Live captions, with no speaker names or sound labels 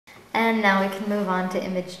And now we can move on to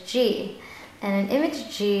image G. And in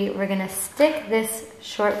image G, we're going to stick this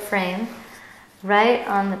short frame right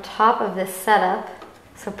on the top of this setup.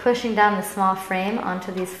 So pushing down the small frame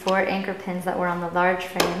onto these 4 anchor pins that were on the large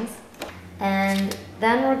frames. And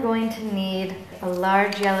then we're going to need a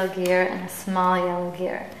large yellow gear and a small yellow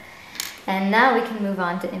gear. And now we can move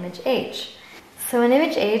on to image H. So in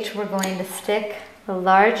image H, we're going to stick the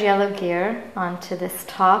large yellow gear onto this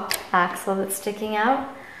top axle that's sticking out.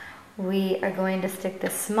 We are going to stick the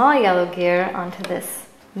small yellow gear onto this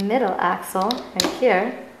middle axle right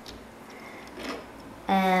here.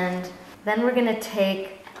 And then we're going to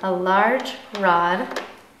take a large rod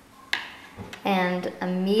and a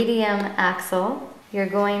medium axle. You're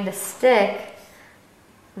going to stick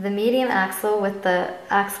the medium axle with the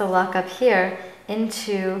axle lock up here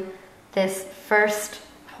into this first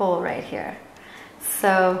hole right here.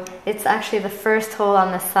 So it's actually the first hole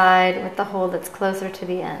on the side with the hole that's closer to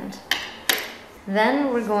the end.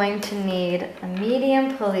 Then we're going to need a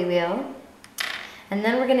medium pulley wheel, and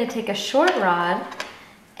then we're going to take a short rod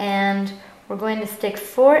and we're going to stick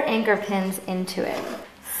 4 anchor pins into it.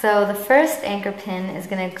 So the first anchor pin is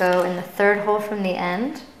going to go in the 3rd hole from the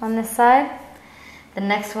end on this side. The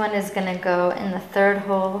next one is going to go in the 3rd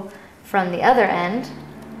hole from the other end.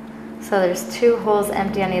 So there's 2 holes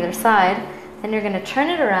empty on either side. Then you're going to turn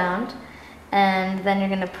it around, and then you're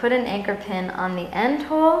going to put an anchor pin on the end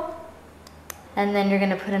hole, and then you're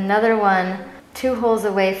going to put another one 2 holes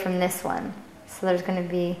away from this one. So there's going to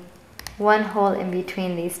be 1 hole in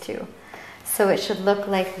between these 2. So it should look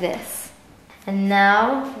like this. And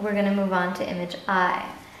now we're going to move on to image I.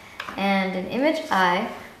 And in image I,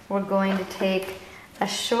 we're going to take a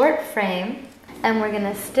short frame and we're going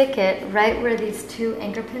to stick it right where these 2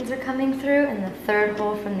 anchor pins are coming through in the 3rd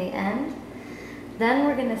hole from the end. Then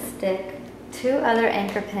we're going to stick 2 other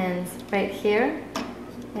anchor pins right here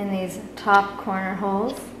in these top corner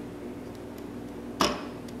holes.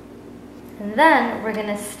 And then we're going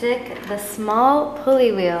to stick the small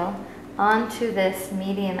pulley wheel onto this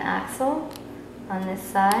medium axle on this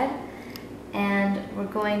side, and we're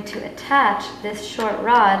going to attach this short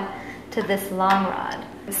rod to this long rod.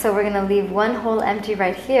 So we're going to leave 1 hole empty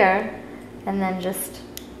right here and then just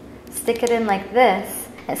stick it in like this.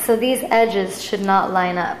 And so these edges should not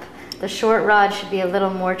line up. The short rod should be a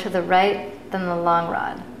little more to the right than the long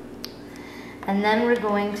rod. And then we're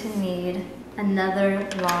going to need another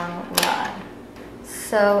long rod.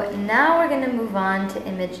 So now we're going to move on to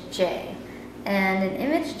image J. And in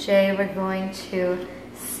image J, we're going to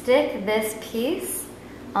stick this piece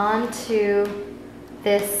onto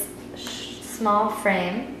this small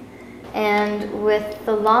frame. And with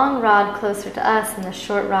the long rod closer to us and the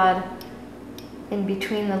short rod in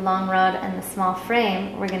between the long rod and the small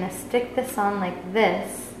frame, we're going to stick this on like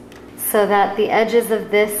this so that the edges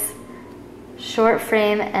of this short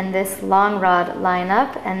frame and this long rod line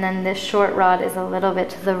up, and then this short rod is a little bit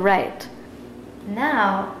to the right.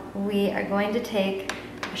 Now we are going to take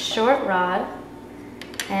a short rod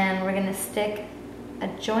and we're going to stick a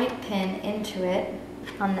joint pin into it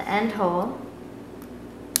on the end hole.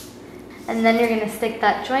 And then you're going to stick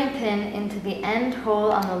that joint pin into the end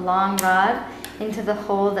hole on the long rod, into the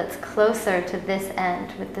hole that's closer to this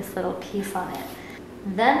end with this little piece on it.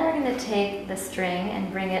 Then we're going to take the string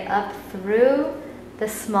and bring it up through the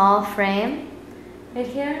small frame right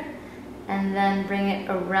here, and then bring it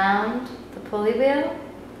around the pulley wheel,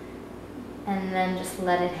 and then just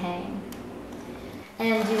let it hang.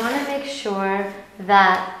 And you want to make sure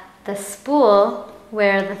that the spool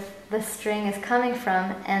where the string is coming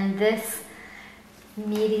from and this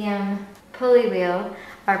medium pulley wheel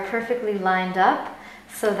are perfectly lined up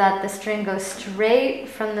so that the string goes straight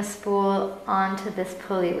from the spool onto this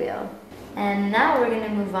pulley wheel. And now we're going to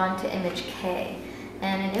move on to image K.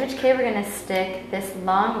 And in image K, we're going to stick this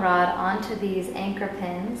long rod onto these anchor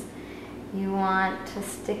pins. You want to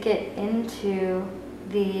stick it into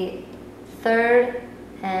the 3rd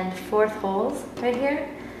and 4th holes right here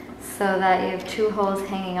so that you have 2 holes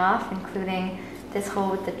hanging off, including this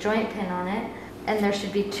hole with the joint pin on it. And there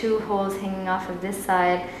should be 2 holes hanging off of this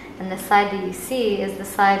side, and the side that you see is the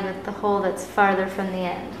side with the hole that's farther from the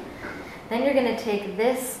end. Then you're going to take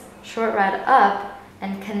this short rod up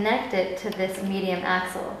and connect it to this medium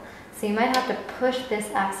axle. So you might have to push this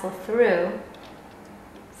axle through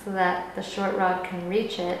so that the short rod can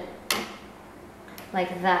reach it,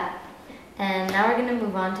 like that. And now we're going to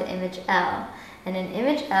move on to image L. And in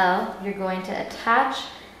image L, you're going to attach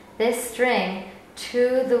this string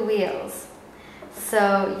to the wheels.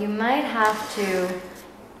 So you might have to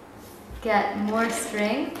get more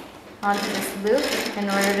string onto this loop in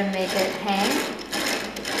order to make it hang.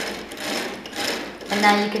 And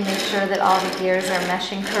now you can make sure that all the gears are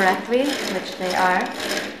meshing correctly, which they are.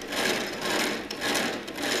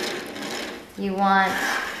 You want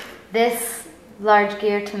this large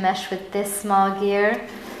gear to mesh with this small gear,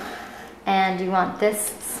 and you want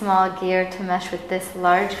this small gear to mesh with this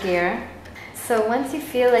large gear. So once you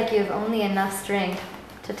feel like you have only enough string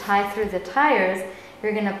to tie through the tires,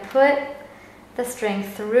 you're going to put the string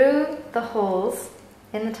through the holes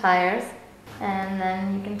in the tires, and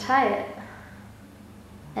then you can tie it.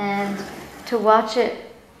 And to watch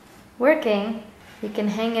it working, you can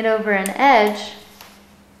hang it over an edge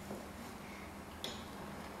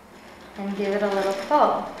and give it a little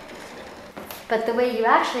pull. But the way you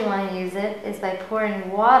actually want to use it is by pouring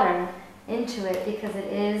water into it, because it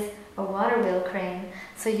is a water wheel crane.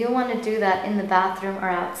 So you'll want to do that in the bathroom or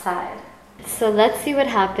outside. So let's see what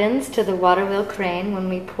happens to the water wheel crane when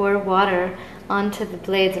we pour water onto the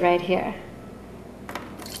blades right here.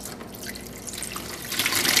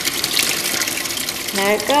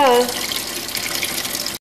 There it goes.